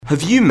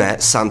Have you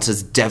met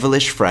Santa's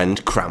devilish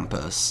friend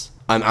Krampus?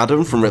 I'm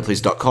Adam from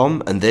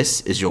Ripley's.com, and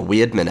this is your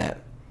Weird Minute.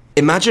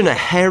 Imagine a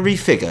hairy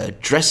figure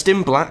dressed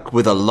in black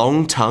with a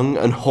long tongue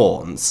and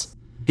horns.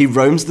 He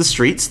roams the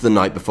streets the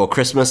night before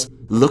Christmas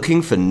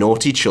looking for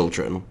naughty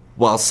children.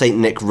 While St.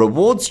 Nick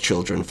rewards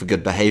children for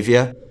good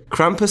behaviour,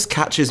 Krampus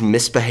catches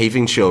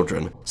misbehaving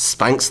children,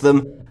 spanks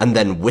them, and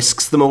then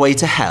whisks them away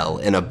to hell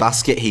in a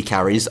basket he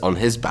carries on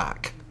his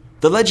back.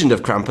 The legend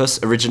of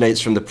Krampus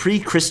originates from the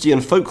pre-Christian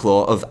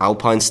folklore of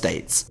Alpine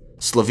states,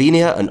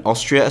 Slovenia and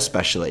Austria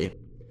especially.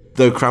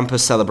 Though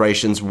Krampus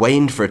celebrations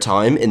waned for a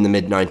time in the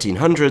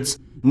mid-1900s,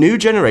 new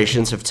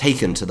generations have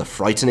taken to the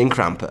frightening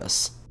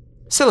Krampus.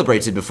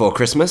 Celebrated before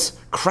Christmas,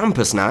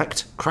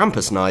 Krampusnacht,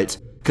 Krampus Night,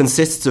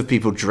 consists of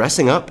people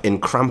dressing up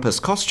in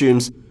Krampus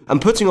costumes and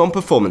putting on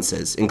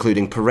performances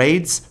including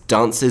parades,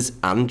 dances,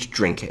 and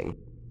drinking.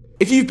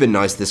 If you've been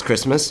nice this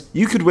Christmas,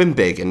 you could win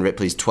big in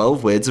Ripley's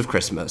 12 Weirds of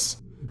Christmas.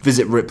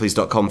 Visit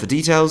Ripley's.com for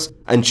details,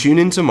 and tune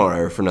in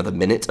tomorrow for another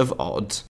Minute of Odd.